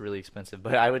 $600. That's really expensive.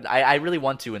 But I really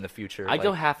want to in the future. I'd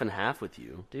go half and half with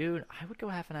you, dude. I would go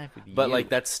half and half with you. But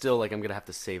that's still I'm gonna have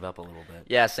to save up a little bit.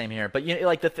 Yeah, same here. But you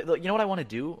know what I want to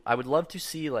do? I would love to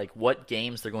see what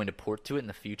games they're going to port to it in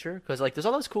the future, because there's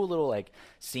all those cool little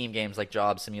Steam games like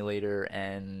Job Simulator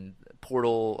and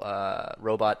Portal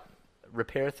robot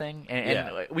repair thing,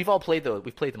 and we've all played those.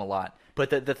 We've played them a lot.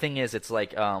 But the thing is, it's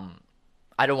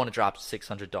I don't want to drop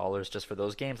 $600 just for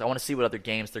those games. I want to see what other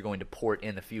games they're going to port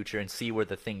in the future and see where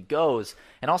the thing goes.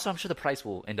 And also, I'm sure the price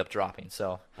will end up dropping.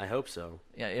 So I hope so.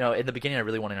 Yeah, in the beginning, I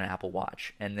really wanted an Apple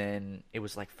Watch, and then it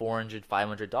was $400,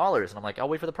 $500, and I'm like, I'll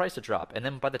wait for the price to drop. And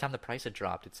then by the time the price had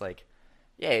dropped, it's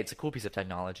it's a cool piece of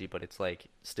technology, but it's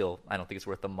still, I don't think it's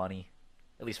worth the money,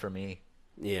 at least for me.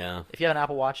 Yeah. If you have an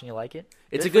Apple Watch and you like it,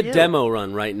 it's a good demo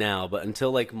run right now. But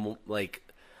until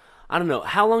I don't know.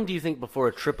 How long do you think before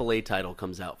a AAA title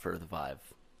comes out for the Vive?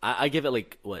 I give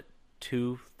it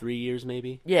 2-3 years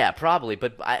maybe? Yeah, probably.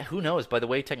 But who knows? By the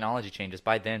way technology changes,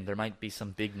 by then there might be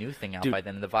some big new thing out. Dude, by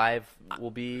then the Vive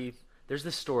will be... There's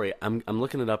this story. I'm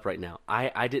looking it up right now.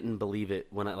 I didn't believe it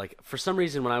when for some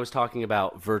reason when I was talking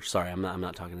about Sorry, I'm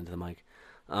not talking into the mic.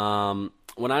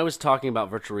 When I was talking about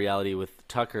virtual reality with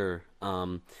Tucker,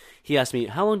 he asked me,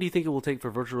 how long do you think it will take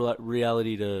for virtual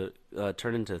reality to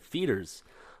turn into theaters?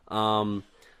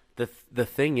 The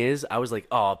thing is, I was like,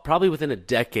 probably within a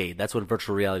decade. That's when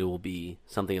virtual reality will be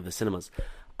something of the cinemas.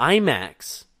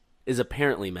 IMAX is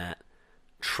apparently, Matt,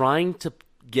 trying to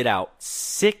get out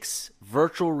 6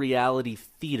 virtual reality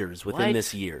theaters within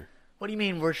this year. What do you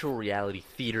mean virtual reality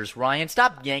theaters, Ryan?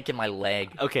 Stop yanking my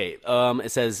leg. Okay,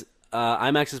 it says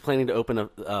IMAX is planning to open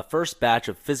a first batch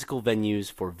of physical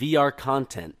venues for VR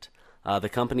content. The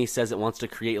company says it wants to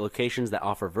create locations that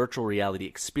offer virtual reality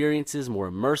experiences more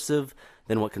immersive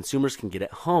than what consumers can get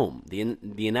at home.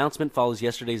 The announcement follows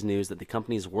yesterday's news that the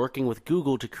company is working with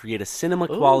Google to create a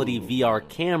cinema-quality VR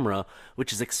camera,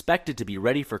 which is expected to be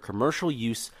ready for commercial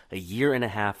use a year and a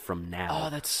half from now. Oh,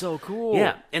 that's so cool.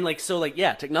 Yeah, and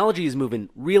technology is moving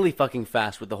really fucking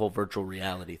fast with the whole virtual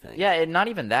reality thing. Yeah, and not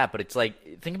even that, but it's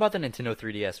like, think about the Nintendo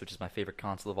 3DS, which is my favorite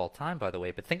console of all time, by the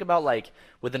way. But think about, like,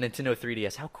 with the Nintendo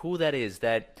 3DS, how cool that is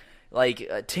that...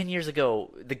 10 years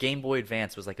ago, the Game Boy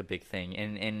Advance was like a big thing,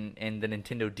 and the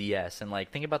Nintendo DS, and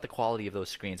like think about the quality of those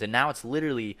screens. And now it's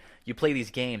literally you play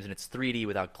these games and it's 3D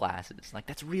without glasses. Like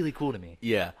that's really cool to me.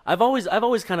 Yeah, I've always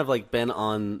kind of like been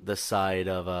on the side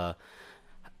of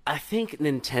I think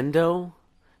Nintendo,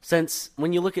 since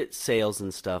when you look at sales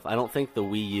and stuff, I don't think the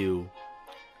Wii U.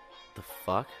 The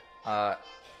fuck?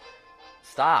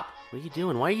 Stop. What are you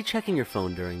doing? Why are you checking your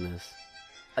phone during this?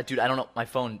 Dude, I don't know. My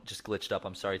phone just glitched up.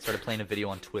 I'm sorry. It started playing a video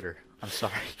on Twitter. I'm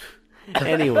sorry.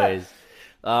 Anyways,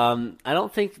 I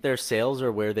don't think their sales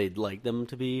are where they'd like them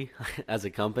to be as a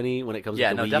company when it comes to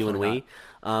the Wii U and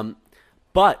Wii.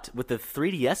 But with the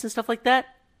 3DS and stuff like that,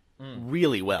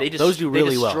 really well. Those do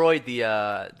really well. They destroyed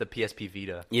the PSP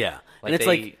Vita. Yeah. And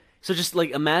it's so just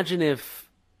like imagine if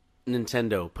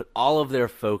Nintendo put all of their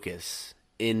focus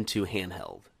into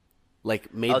handheld.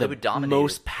 Like made the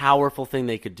most powerful thing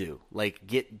they could do. Like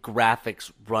get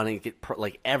graphics running, get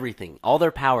everything, all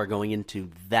their power going into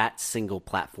that single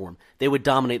platform. They would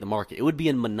dominate the market. It would be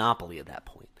a monopoly at that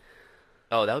point.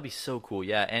 Oh, that would be so cool.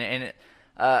 Yeah, and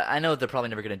I know they're probably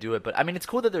never going to do it, but I mean, it's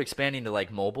cool that they're expanding to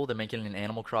like mobile. They're making an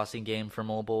Animal Crossing game for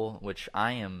mobile, which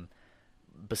I am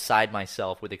beside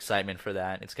myself with excitement for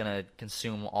that. It's going to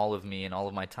consume all of me and all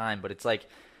of my time, but it's like,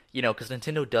 because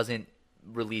Nintendo doesn't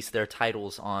release their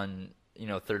titles on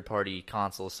third-party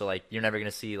consoles, so like you're never gonna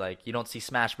see you don't see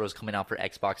Smash Bros coming out for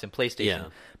Xbox and PlayStation. Yeah.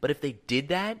 But if they did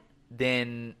that,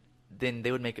 then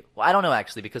they would make it. Well, I don't know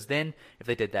actually, because then if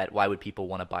they did that, why would people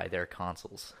want to buy their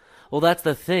consoles? Well, that's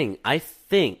the thing. I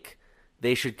think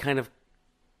they should kind of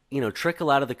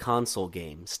trickle out of the console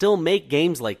game. Still make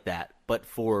games like that, but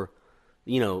for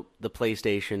the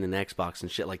PlayStation and Xbox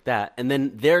and shit like that, and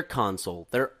then their console,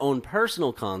 their own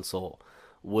personal console,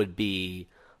 would be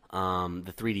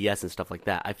the 3DS and stuff like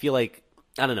that. I feel like,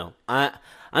 I don't know.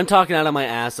 I'm talking out of my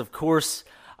ass. Of course,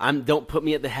 don't put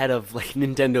me at the head of like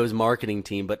Nintendo's marketing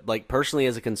team, but like personally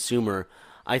as a consumer,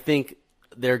 I think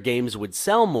their games would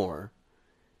sell more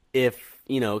if,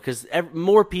 because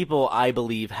more people, I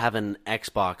believe, have an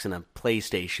Xbox and a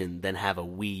PlayStation than have a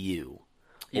Wii U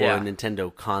or a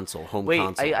Nintendo console,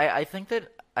 console. I think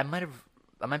that I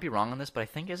might be wrong on this, but I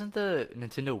think isn't the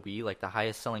Nintendo Wii like the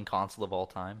highest selling console of all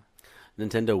time?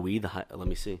 Nintendo Wii, let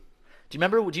me see. Do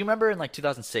you remember in like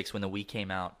 2006 when the Wii came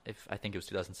out? I think it was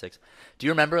 2006. Do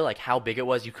you remember like how big it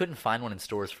was? You couldn't find one in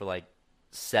stores for like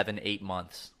 7-8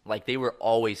 months. Like they were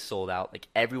always sold out. Like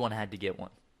everyone had to get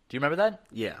one. Do you remember that?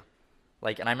 Yeah.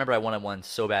 Like, and I remember I wanted one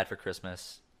so bad for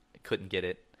Christmas, I couldn't get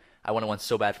it. I wanted one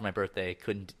so bad for my birthday,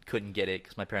 couldn't get it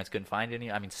because my parents couldn't find any.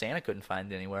 I mean, Santa couldn't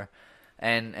find it anywhere.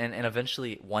 And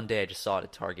eventually one day I just saw it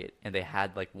at Target and they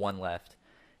had like one left.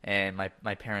 And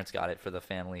my parents got it for the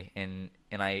family, and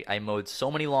I mowed so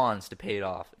many lawns to pay it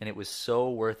off, and it was so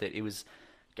worth it. It was,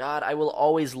 God, I will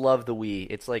always love the Wii.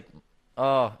 It's like,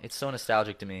 oh, it's so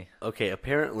nostalgic to me. Okay,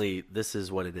 apparently this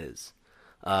is what it is.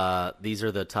 These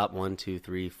are the top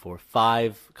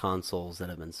 5 consoles that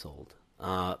have been sold.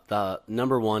 The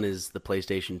number 1 is the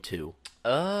PlayStation 2.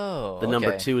 Oh, the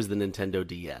number 2 is the Nintendo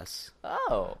DS.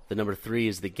 Oh. The number 3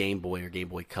 is the Game Boy or Game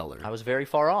Boy Color. I was very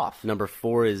far off. Number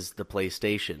 4 is the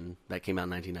PlayStation that came out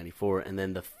in 1994, and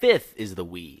then the 5th is the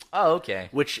Wii. Oh, okay.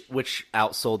 Which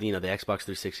outsold, the Xbox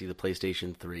 360, the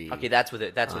PlayStation 3. Okay, that's what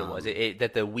it was.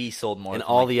 That the Wii sold more and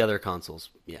all the other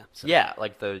consoles. Yeah. So. Yeah,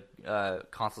 like the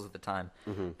consoles at the time.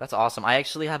 Mm-hmm. That's awesome. I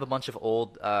actually have a bunch of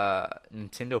old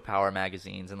Nintendo Power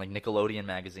magazines and like Nickelodeon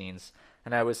magazines,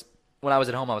 and when I was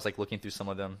at home, I was like looking through some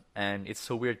of them, and it's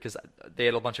so weird because they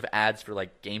had a bunch of ads for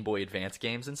like Game Boy Advance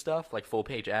games and stuff, like full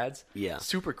page ads. Yeah,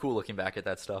 super cool looking back at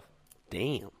that stuff.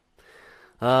 Damn,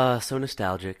 so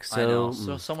nostalgic. I know,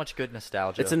 so much good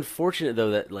nostalgia. It's unfortunate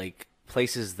though that like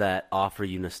places that offer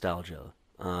you nostalgia,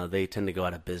 they tend to go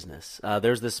out of business.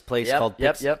 There's this place called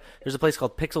There's a place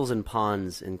called Pixels and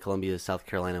Ponds in Columbia, South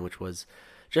Carolina, which was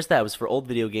just that. It was for old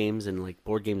video games and like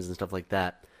board games and stuff like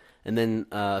that. And then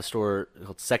a store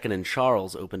called Second and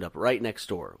Charles opened up right next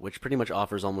door, which pretty much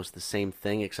offers almost the same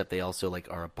thing, except they also like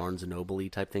are a Barnes & Noble-y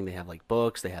type thing. They have like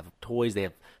books, they have toys, they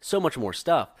have so much more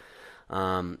stuff.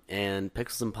 And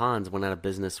Pixels and Ponds went out of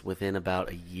business within about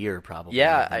a year, probably.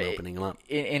 Yeah, opening them up.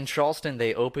 In Charleston,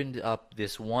 they opened up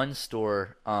this one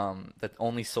store that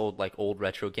only sold like old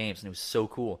retro games, and it was so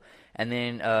cool. And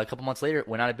then a couple months later, it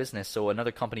went out of business. So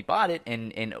another company bought it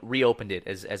and reopened it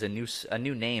as a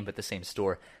new name, but the same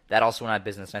store. That also went out of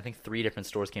business. And I think 3 different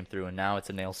stores came through, and now it's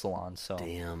a nail salon. So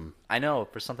damn, I know,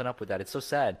 for something up with that. It's so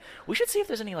sad. We should see if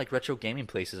there's any like retro gaming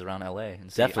places around LA. And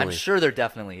see. Definitely, I'm sure there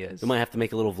definitely is. We might have to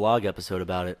make a little vlog episode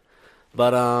about it.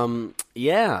 But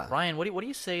yeah, Ryan, what do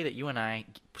you say that you and I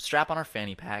strap on our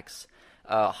fanny packs?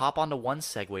 Hop onto one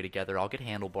Segway together. I'll get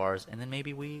handlebars, and then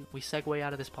maybe we segue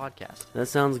out of this podcast. That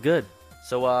sounds good.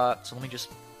 So let me just.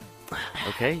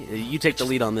 Okay, you take the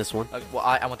lead on this one. Well,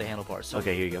 I want the handlebars. So.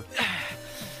 Okay, here you go.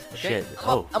 Okay. Shit.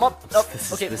 I'm up.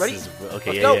 Okay, ready?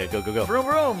 Okay, Let's go. Vroom,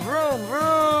 vroom, vroom,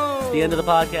 vroom. It's the end of the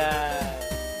podcast.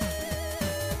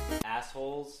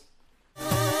 Assholes.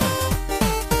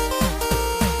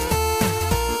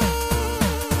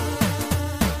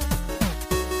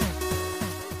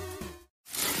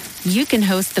 You can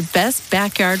host the best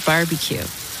backyard barbecue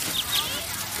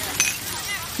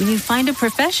when you find a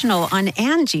professional on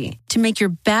Angie to make your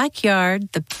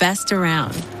backyard the best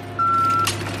around.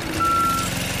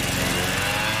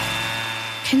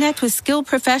 Connect with skilled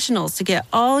professionals to get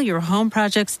all your home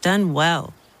projects done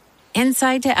well.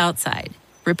 Inside to outside,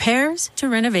 repairs to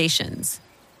renovations.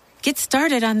 Get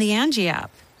started on the Angie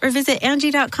app or visit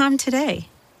Angie.com today.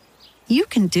 You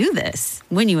can do this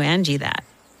when you Angie that.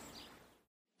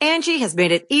 Angie has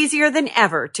made it easier than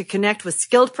ever to connect with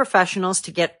skilled professionals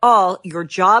to get all your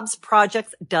jobs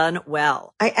projects done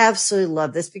well. I absolutely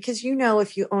love this because, you know,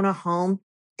 if you own a home,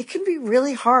 it can be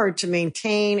really hard to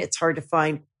maintain. It's hard to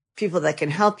find people that can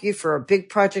help you for a big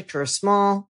project or a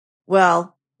small.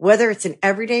 Well, whether it's in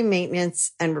everyday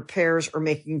maintenance and repairs or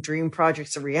making dream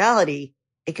projects a reality,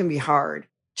 it can be hard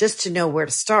just to know where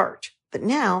to start. But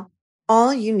now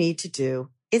all you need to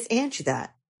do is Angie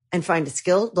that and find a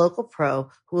skilled local pro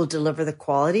who will deliver the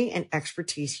quality and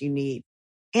expertise you need.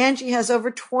 Angie has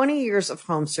over 20 years of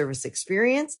home service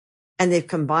experience, and they've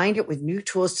combined it with new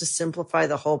tools to simplify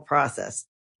the whole process.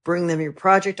 Bring them your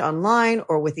project online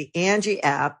or with the Angie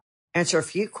app, answer a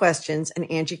few questions, and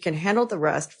Angie can handle the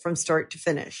rest from start to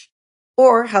finish.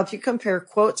 Or help you compare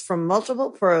quotes from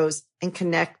multiple pros and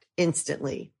connect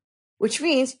instantly, which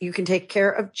means you can take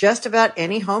care of just about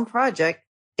any home project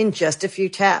in just a few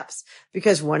taps.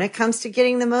 Because when it comes to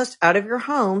getting the most out of your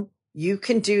home, you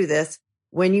can do this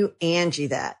when you Angie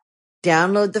that.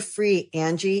 Download the free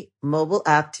Angie mobile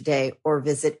app today or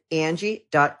visit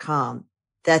Angie.com.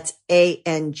 That's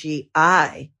ANGI.com.